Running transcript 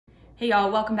Hey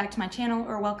y'all, welcome back to my channel,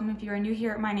 or welcome if you are new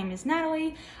here. My name is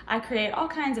Natalie. I create all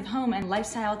kinds of home and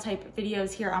lifestyle type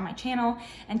videos here on my channel,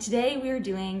 and today we are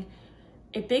doing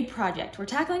a big project. We're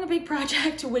tackling a big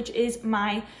project, which is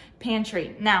my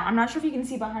pantry. Now, I'm not sure if you can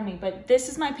see behind me, but this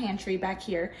is my pantry back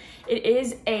here. It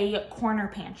is a corner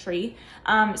pantry,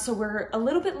 so we're a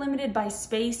little bit limited by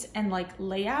space and like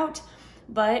layout,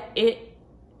 but it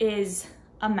is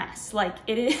a mess. Like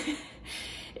it is.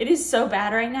 It is so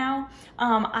bad right now.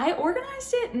 I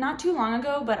organized it not too long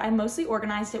ago, but I mostly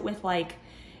organized it with like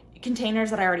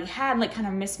containers that I already had, like kind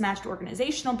of mismatched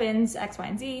organizational bins, X, Y,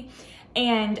 and Z.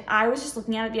 And I was just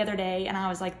looking at it the other day and I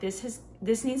was like,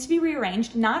 this needs to be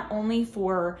rearranged, not only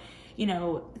for, you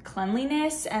know,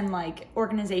 cleanliness and like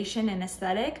organization and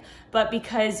aesthetic, but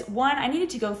because one, I needed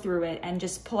to go through it and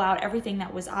just pull out everything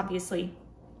that was obviously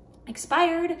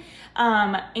expired,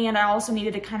 and I also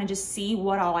needed to kind of just see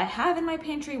what all I have in my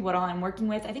pantry, what all I'm working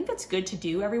with. I think that's good to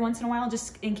do every once in a while,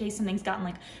 just in case something's gotten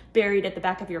like buried at the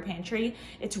back of your pantry.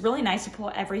 It's really nice to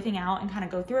pull everything out and kind of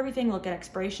go through everything, look at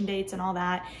expiration dates and all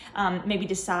that, maybe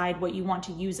decide what you want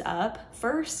to use up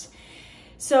first.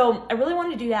 So I really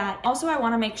wanted to do that. Also, I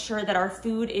want to make sure that our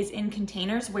food is in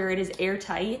containers where it is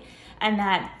airtight and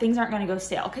that things aren't going to go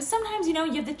stale. Because sometimes, you know,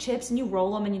 you have the chips and you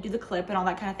roll them and you do the clip and all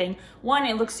that kind of thing. One,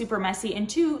 it looks super messy, and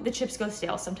two, the chips go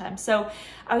stale sometimes. So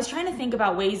I was trying to think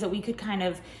about ways that we could kind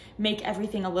of make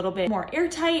everything a little bit more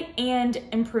airtight and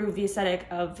improve the aesthetic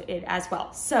of it as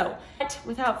well. So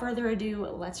without further ado,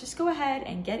 let's just go ahead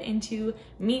and get into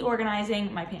me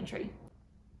organizing my pantry.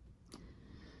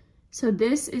 So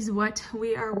this is what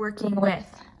we are working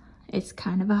with. It's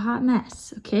kind of a hot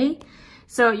mess, okay?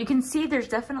 So you can see there's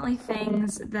definitely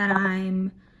things that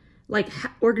I'm like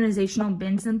organizational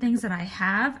bins and things that I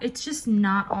have. It's just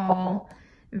not all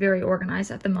very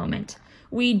organized at the moment.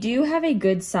 We do have a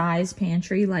good size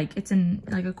pantry, like it's in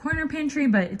like a corner pantry,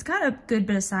 but it's got a good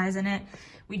bit of size in it.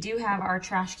 We do have our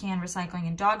trash can, recycling,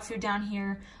 and dog food down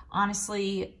here.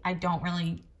 Honestly, I don't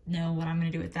really know what I'm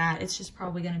gonna do with that. It's just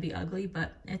probably gonna be ugly,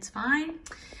 but it's fine.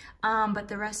 But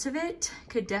the rest of it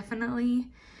could definitely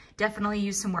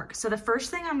use some work. So the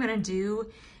first thing I'm gonna do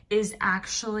is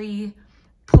actually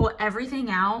pull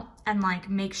everything out and like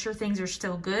make sure things are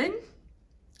still good,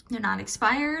 they're not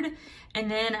expired, and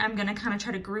then I'm gonna kind of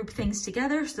try to group things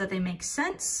together so that they make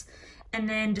sense, and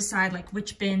then decide like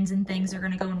which bins and things are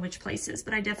gonna go in which places.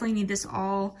 But I definitely need this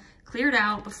all cleared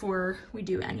out before we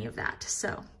do any of that.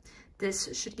 So this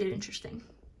should get interesting.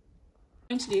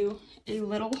 I'm going to do a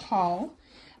little haul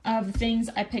of things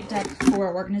I picked up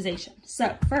for organization.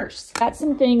 So first, got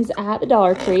some things at the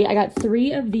Dollar Tree. I got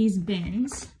 3 of these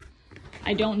bins.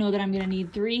 I don't know that I'm gonna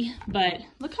need 3, but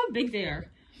look how big they are.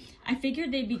 I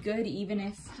figured they'd be good even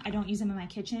if I don't use them in my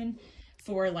kitchen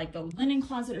for like the linen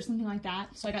closet or something like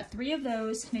that. So I got 3 of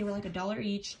those. They were like $1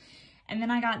 each. And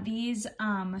then I got these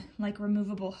like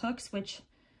removable hooks, which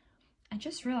I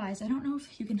just realized I don't know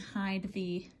if you can hide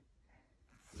the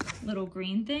little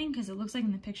green thing because it looks like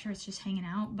in the picture it's just hanging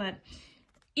out, but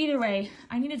either way,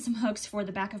 I needed some hooks for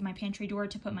the back of my pantry door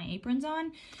to put my aprons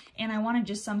on, and I wanted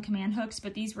just some command hooks,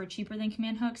 but these were cheaper than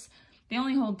command hooks. They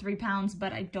only hold 3 pounds,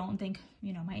 but I don't think,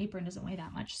 you know, my apron doesn't weigh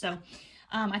that much, so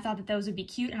I thought that those would be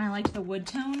cute, and I liked the wood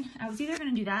tone. I was either going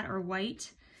to do that or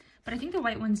white, but I think the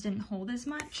white ones didn't hold as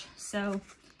much, so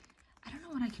I don't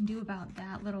know what I can do about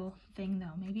that little thing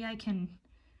though. Maybe I can.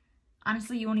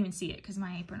 Honestly, you won't even see it because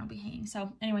my apron will be hanging.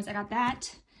 So anyways, I got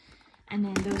that, and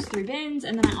then those 3 bins,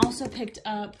 and then I also picked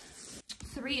up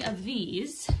 3 of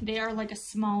these. They are like a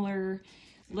smaller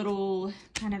little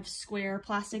kind of square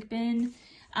plastic bin.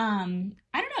 I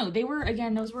don't know, they were,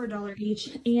 again, those were $1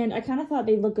 each, and I kind of thought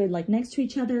they looked good like next to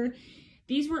each other.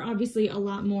 These were obviously a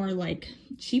lot more like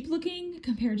cheap looking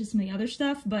compared to some of the other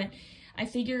stuff, but I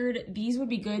figured these would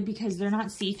be good because they're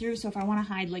not see-through, so if I want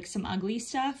to hide like some ugly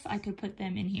stuff, I could put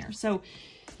them in here. So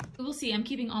we'll see. I'm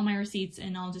keeping all my receipts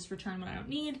and I'll just return what I don't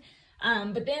need.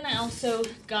 But then I also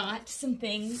got some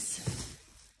things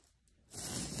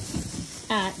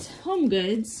at Home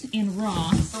Goods in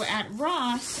Ross. So at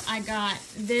Ross, I got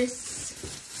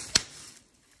this,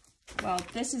 well,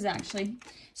 this is actually,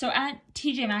 so at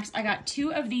TJ Maxx, I got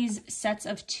 2 of these sets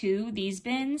of 2, these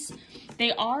bins.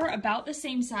 They are about the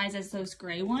same size as those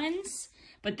gray ones,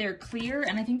 but they're clear,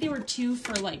 and I think they were 2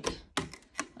 for like,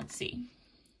 let's see,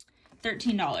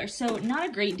 $13. So not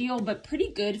a great deal, but pretty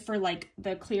good for like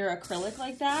the clear acrylic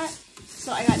like that.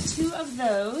 So I got 2 of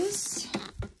those.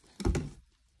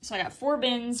 So I got 4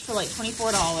 bins for like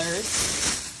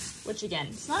 $24, which again,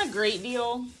 it's not a great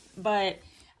deal, but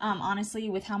Honestly,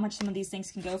 with how much some of these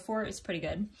things can go for, it's pretty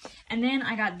good. And then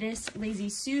I got this Lazy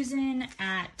Susan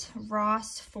at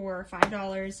Ross for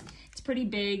 $5. It's pretty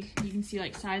big. You can see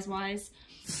like size-wise.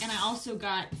 And I also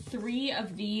got 3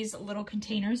 of these little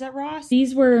containers at Ross.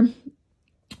 These were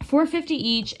 $4.50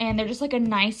 each, and they're just like a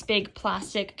nice big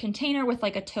plastic container with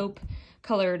like a taupe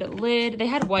colored lid. They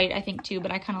had white, I think, too,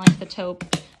 but I kind of like the taupe.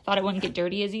 Thought it wouldn't get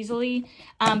dirty as easily.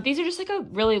 These are just like a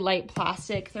really light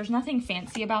plastic. There's nothing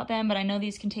fancy about them, but I know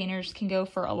these containers can go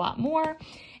for a lot more.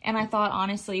 And I thought,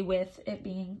 honestly, with it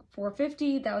being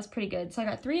 $4.50, that was pretty good. So I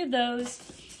got 3 of those.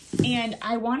 And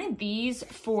I wanted these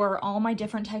for all my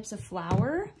different types of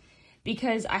flour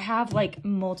because I have like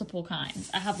multiple kinds.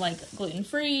 I have like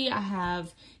gluten-free, I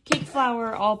have cake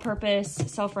flour, all-purpose,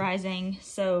 self-rising.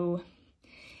 So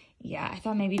yeah, I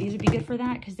thought maybe these would be good for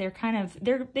that because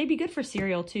they'd be good for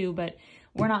cereal too, but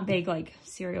we're not big like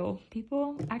cereal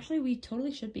people. Actually, we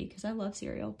totally should be because I love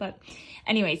cereal. But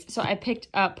anyways, so I picked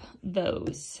up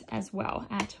those as well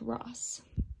at Ross.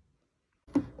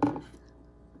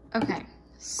 Okay,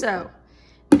 so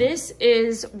this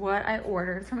is what I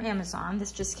ordered from Amazon.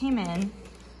 This just came in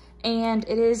and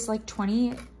it is like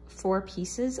 24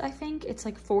 pieces, I think. It's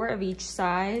like 4 of each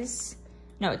size.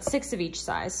 No, it's 6 of each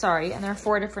size, sorry. And there are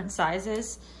 4 different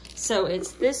sizes. So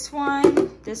it's this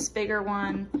one, this bigger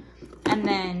one, and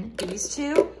then these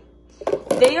 2.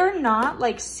 They are not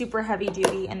like super heavy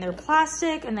duty and they're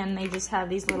plastic, and then they just have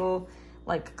these little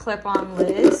like clip-on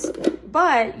lids.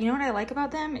 But you know what I like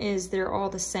about them is they're all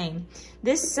the same.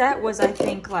 This set was, I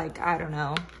think, like, I don't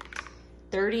know,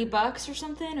 30 bucks or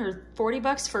something, or 40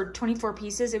 bucks for 24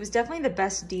 pieces. It was definitely the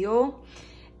best deal.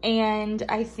 And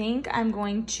I think I'm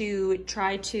going to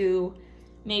try to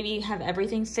maybe have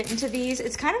everything fit into these.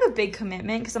 It's kind of a big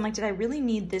commitment because I'm like, did I really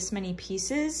need this many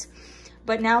pieces?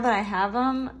 But now that I have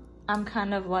them, I'm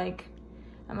kind of like,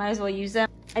 I might as well use them.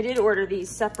 I did order these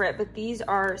separate, but these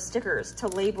are stickers to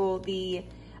label the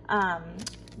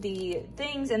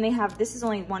things, and they have, this is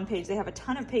only 1 page. They have a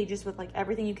ton of pages with like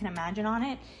everything you can imagine on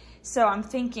it. So I'm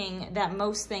thinking that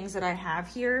most things that I have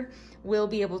here will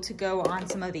be able to go on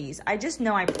some of these. I just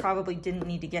know I probably didn't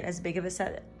need to get as big of a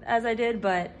set as I did,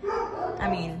 but I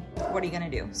mean, what are you gonna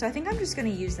do? So I think I'm just gonna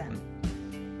use them.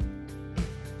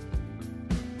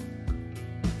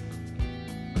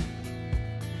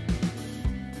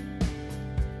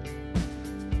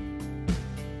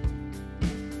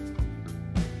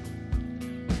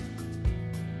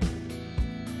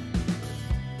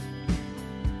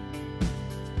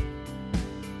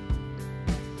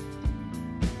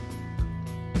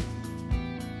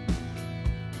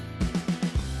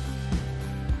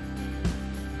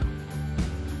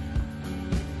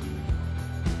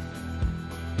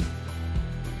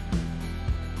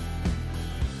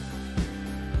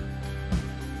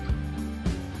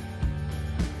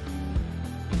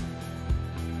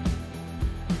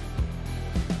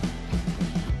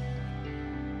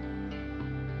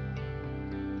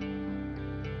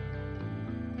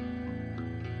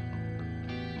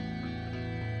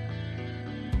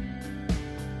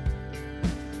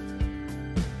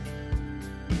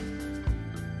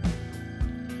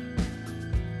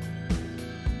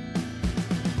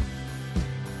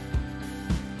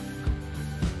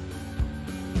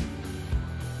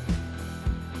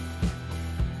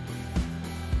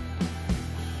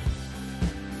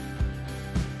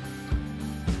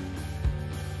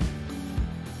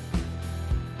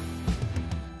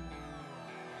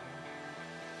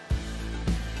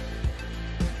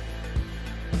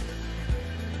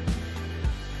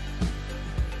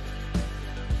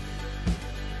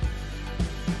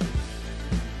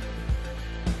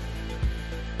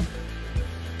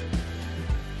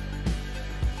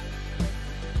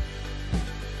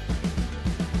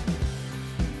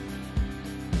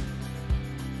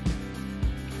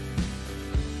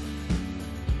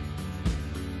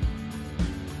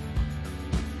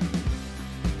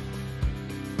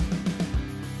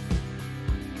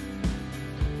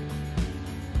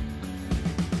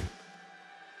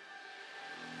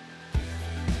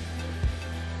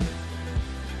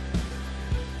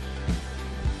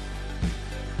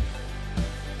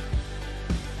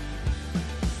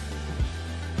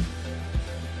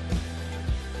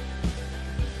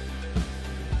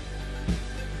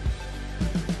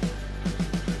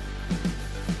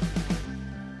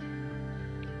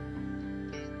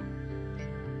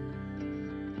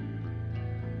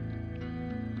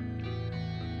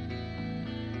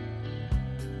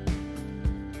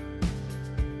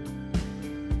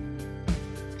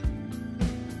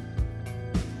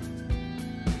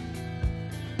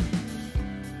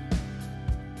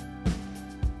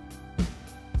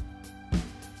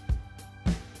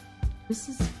 This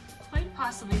is quite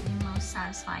possibly the most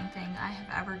satisfying thing I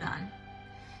have ever done.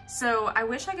 So I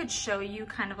wish I could show you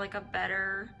kind of like a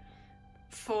better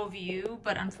full view,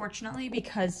 but unfortunately,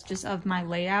 because just of my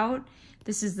layout,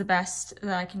 this is the best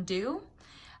that I can do.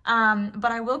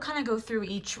 But I will kind of go through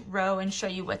each row and show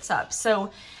you what's up.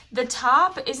 So the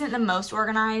top isn't the most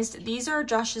organized. These are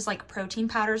Josh's like protein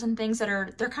powders and things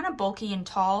they're kind of bulky and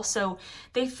tall, so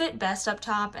they fit best up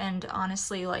top, and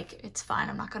honestly, like, it's fine.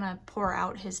 I'm not gonna pour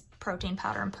out his protein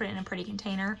powder and put it in a pretty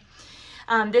container.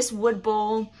 This wood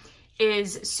bowl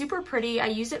is super pretty. I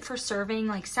use it for serving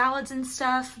like salads and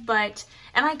stuff,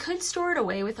 and I could store it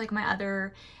away with like my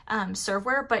other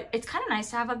serveware, but it's kind of nice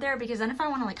to have up there because then if I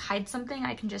want to like hide something,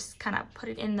 I can just kind of put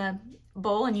it in the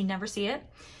bowl and you never see it.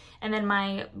 And then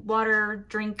my water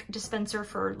drink dispenser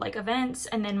for like events,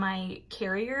 and then my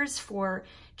carriers for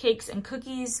cakes and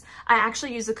cookies. I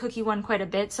actually use the cookie one quite a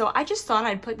bit, so I just thought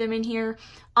I'd put them in here.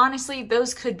 Honestly,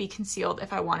 those could be concealed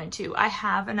if I wanted to. I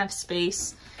have enough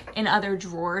space in other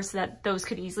drawers that those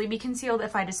could easily be concealed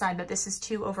if I decide that this is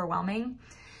too overwhelming.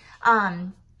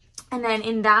 And then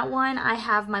in that one, I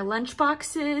have my lunch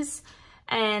boxes,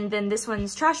 and then this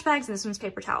one's trash bags, and this one's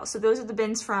paper towels. So those are the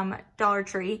bins from Dollar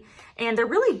Tree, and they're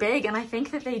really big, and I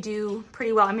think that they do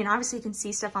pretty well. I mean, obviously you can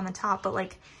see stuff on the top, but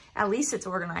like, at least it's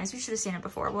organized. You should have seen it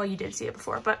before. Well, you did see it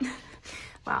before, but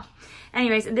wow.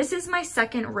 Anyways, this is my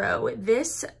second row.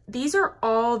 These are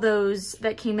all those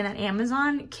that came in that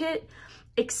Amazon kit,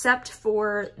 except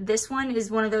for this one is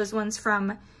one of those ones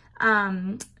from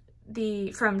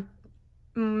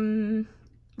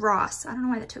Ross. I don't know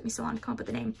why that took me so long to come up with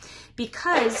the name,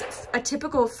 because a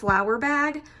typical flour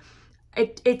bag,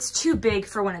 it's too big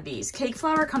for one of these. Cake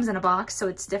flour comes in a box, so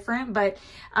it's different, but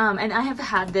and I have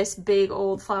had this big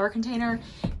old flour container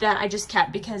that I just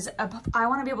kept because I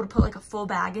want to be able to put like a full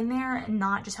bag in there and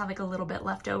not just have like a little bit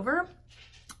left over.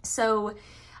 So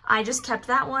I just kept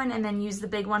that one and then used the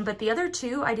big one, but the other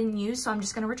two I didn't use, so I'm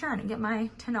just going to return and get my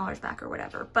 $10 back or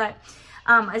whatever. But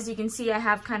as you can see, I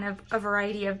have kind of a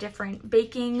variety of different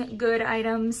baking good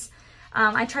items.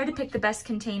 I tried to pick the best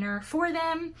container for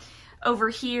them. Over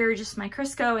here, just my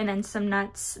Crisco, and then some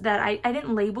nuts that I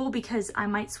didn't label because I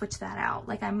might switch that out.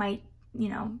 Like, I might, you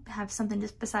know, have something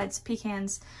just besides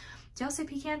pecans. Did y'all say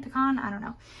pecan? Pecan? I don't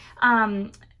know.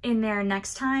 In there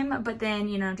next time, but then,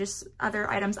 you know, just other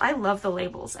items. I love the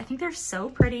labels. I think they're so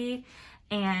pretty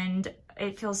and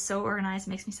it feels so organized. It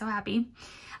makes me so happy.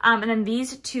 And then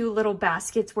these two little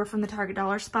baskets were from the Target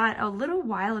Dollar Spot a little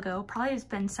while ago, probably it's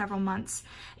been several months.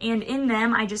 And in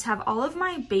them, I just have all of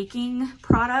my baking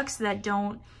products that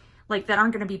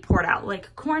aren't gonna be poured out,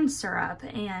 like corn syrup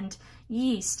and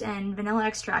yeast and vanilla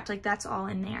extract, like that's all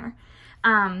in there.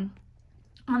 On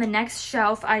the next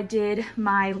shelf, I did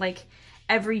my like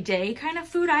everyday kind of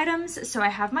food items. So I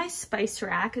have my spice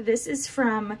rack. This is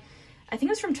from, I think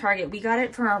it was from Target. We got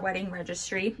it from our wedding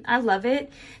registry. I love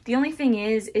it. The only thing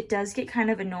is it does get kind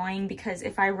of annoying because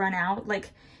if I run out,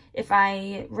 if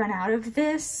I run out of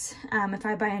this, if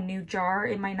I buy a new jar,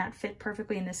 it might not fit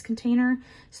perfectly in this container.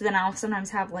 So then I'll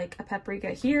sometimes have like a paprika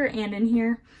here and in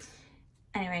here.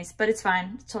 Anyways, but it's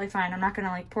fine. It's totally fine. I'm not gonna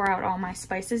like pour out all my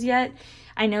spices yet.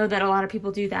 I know that a lot of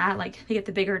people do that. Like they get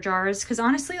the bigger jars because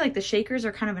honestly, like the shakers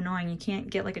are kind of annoying. You can't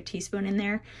get like a teaspoon in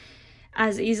there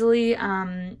as easily.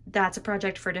 That's a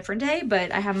project for a different day,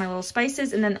 but I have my little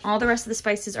spices and then all the rest of the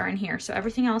spices are in here. So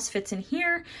everything else fits in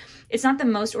here. It's not the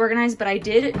most organized, but I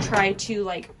did try to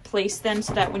like place them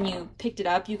so that when you picked it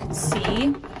up, you could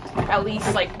see at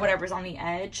least like whatever's on the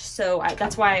edge. So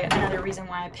that's why another reason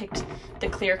why I picked the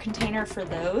clear container for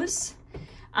those.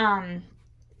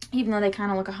 Even though they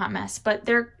kind of look a hot mess, but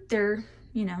they're,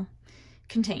 you know,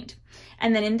 contained.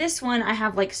 And then in this one, I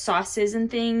have like sauces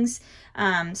and things,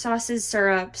 sauces,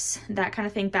 syrups, that kind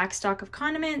of thing, back stock of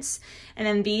condiments. And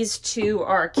then these two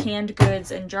are canned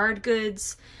goods and jarred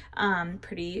goods,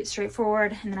 pretty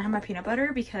straightforward. And then I have my peanut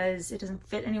butter because it doesn't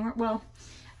fit anywhere. Well,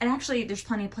 and actually there's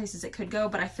plenty of places it could go,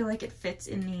 but I feel like it fits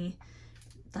in the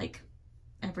like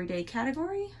everyday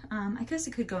category. I guess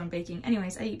it could go in baking.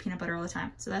 Anyways, I eat peanut butter all the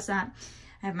time. So that's that.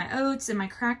 I have my oats and my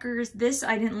crackers. This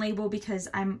I didn't label because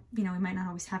you know, we might not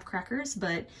always have crackers,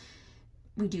 but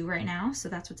we do right now. So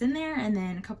that's what's in there. And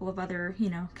then a couple of other, you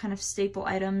know, kind of staple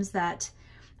items that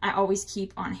I always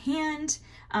keep on hand,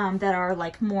 that are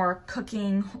like more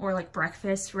cooking or like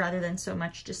breakfast rather than so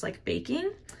much just like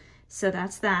baking. So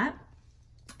that's that.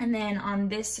 And then on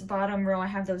this bottom row, I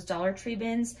have those Dollar Tree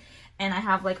bins and I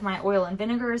have like my oil and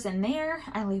vinegars in there.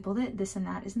 I labeled it this and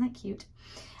that. Isn't that cute?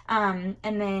 And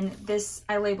then this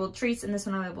I labeled treats and this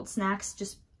one I labeled snacks.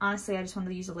 Just honestly, I just wanted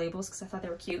to use the labels because I thought they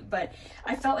were cute, but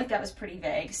I felt like that was pretty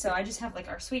vague. So I just have like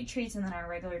our sweet treats and then our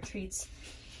regular treats.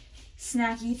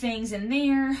 snacky things in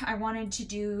there. I wanted to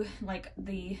do like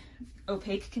the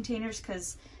opaque containers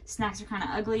because snacks are kind of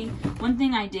ugly. One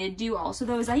thing I did do also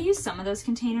though is I used some of those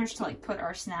containers to like put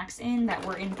our snacks in that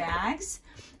were in bags.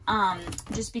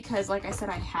 Just because like I said,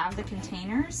 I have the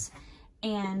containers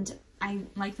and I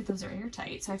like that those are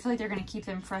airtight. So I feel like they're going to keep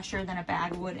them fresher than a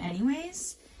bag would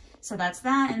anyways. So that's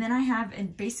that. And then I have a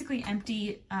basically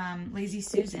empty Lazy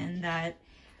Susan that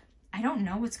I don't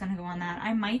know what's going to go on that.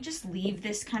 I might just leave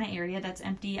this kind of area that's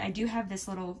empty. I do have this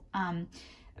little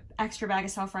extra bag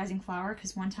of self-rising flour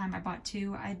because one time I bought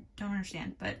 2. I don't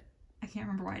understand, but I can't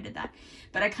remember why I did that.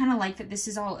 But I kind of like that this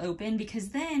is all open because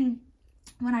then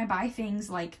when I buy things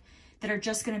like that are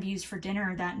just going to be used for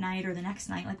dinner that night or the next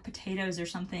night, like potatoes or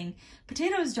something,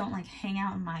 potatoes don't like hang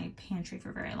out in my pantry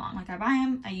for very long. Like I buy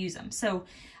them, I use them. So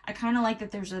I kind of like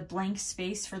that there's a blank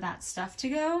space for that stuff to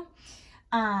go.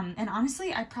 And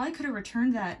honestly, I probably could have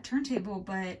returned that turntable,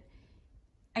 but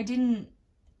I didn't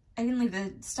leave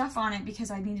the stuff on it because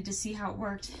I needed to see how it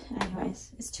worked.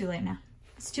 Anyways, it's too late now.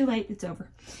 It's too late, it's over.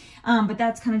 But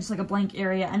that's kind of just like a blank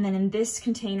area. And then in this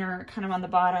container, kind of on the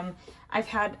bottom, I've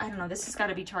had, I don't know, this has got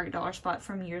to be Target Dollar Spot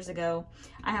from years ago.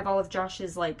 I have all of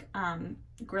Josh's like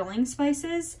grilling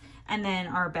spices and then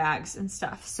our bags and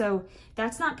stuff. So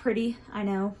that's not pretty, I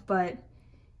know, but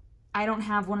I don't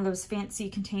have one of those fancy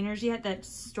containers yet that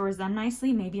stores them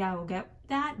nicely. Maybe I will get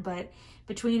that, but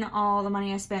between all the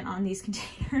money I spent on these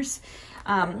containers,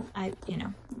 I, you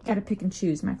know, gotta pick and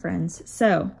choose, my friends.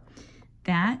 So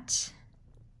that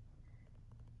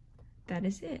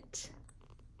is it.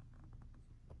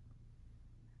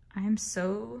 I am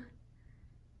so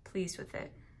pleased with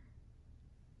it.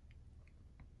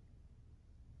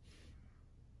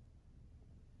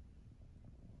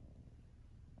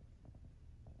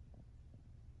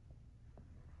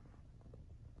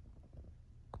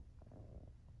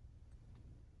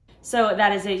 So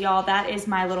that is it, y'all. That is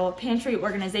my little pantry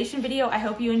organization video. I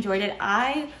hope you enjoyed it.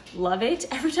 I love it.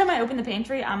 Every time I open the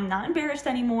pantry, I'm not embarrassed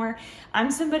anymore.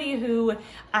 I'm somebody who,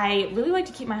 I really like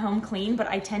to keep my home clean, but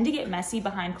I tend to get messy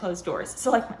behind closed doors.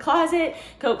 So like my closet,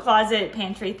 coat closet,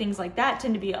 pantry, things like that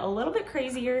tend to be a little bit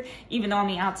crazier. Even though on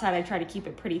the outside, I try to keep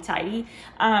it pretty tidy.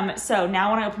 So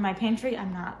now when I open my pantry,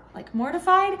 I'm not like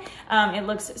mortified. It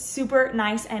looks super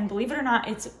nice, and believe it or not,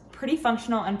 it's pretty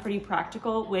functional and pretty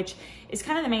practical, which is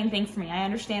kind of the main thing for me. I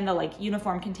understand the like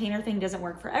uniform container thing doesn't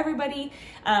work for everybody,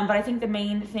 but I think the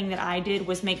main thing that I did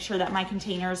was make sure that my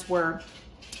containers were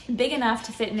big enough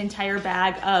to fit an entire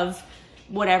bag of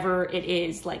whatever it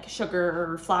is, like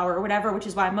sugar or flour or whatever, which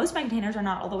is why most of my containers are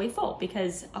not all the way full,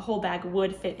 because a whole bag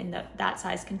would fit in that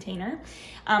size container.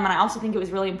 And I also think it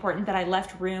was really important that I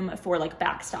left room for like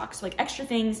back stock. So like extra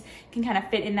things can kind of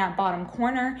fit in that bottom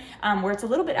corner where it's a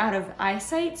little bit out of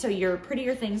eyesight. So your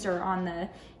prettier things are on the,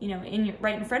 you know,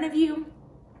 right in front of you.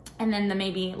 And then the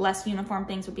maybe less uniform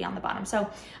things would be on the bottom. So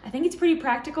I think it's pretty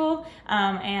practical,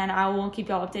 and I will keep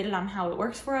y'all updated on how it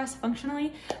works for us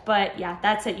functionally. But yeah,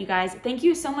 that's it, you guys. Thank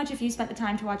you so much if you spent the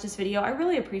time to watch this video. I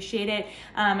really appreciate it.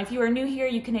 If you are new here,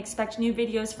 you can expect new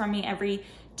videos from me every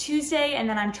Tuesday, and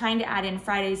then I'm trying to add in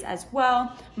Fridays as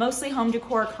well, mostly home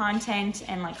decor content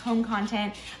and like home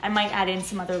content. I might add in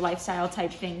some other lifestyle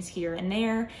type things here and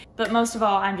there, but most of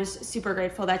all, I'm just super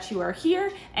grateful that you are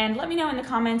here, and let me know in the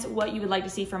comments what you would like to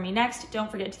see from me next.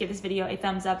 Don't forget to give this video a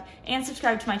thumbs up and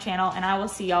subscribe to my channel, and I will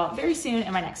see y'all very soon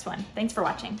in my next one. Thanks for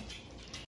watching.